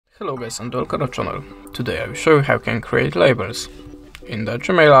Hello guys and welcome to the channel. Today I will show you how you can create labels in the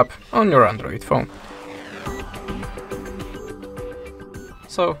Gmail app on your Android phone.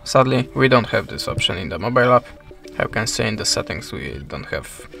 So sadly we don't have this option in the mobile app. How you can see in the settings we don't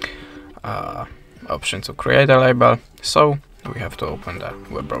have option to create a label, so we have to open the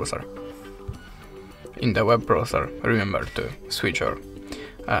web browser. In the web browser, remember to switch your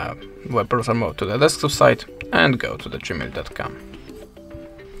web browser mode to the desktop side and go to the gmail.com.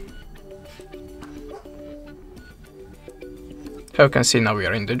 How you can see, now we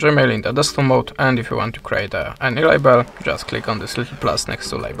are in the Gmail in the desktop mode, and if you want to create any label, just click on this little plus next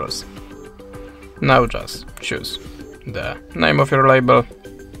to labels. Now just choose the name of your label,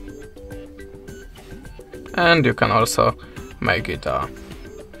 and you can also make it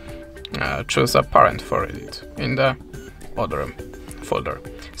choose a parent for it in the other folder.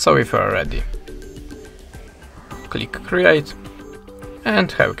 So if you are ready, click create, and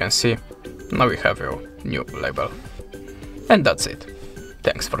how you can see, now we have your new label. And that's it.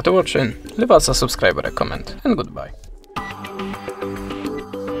 Thanks for watching, leave us a subscribe or a comment, and goodbye.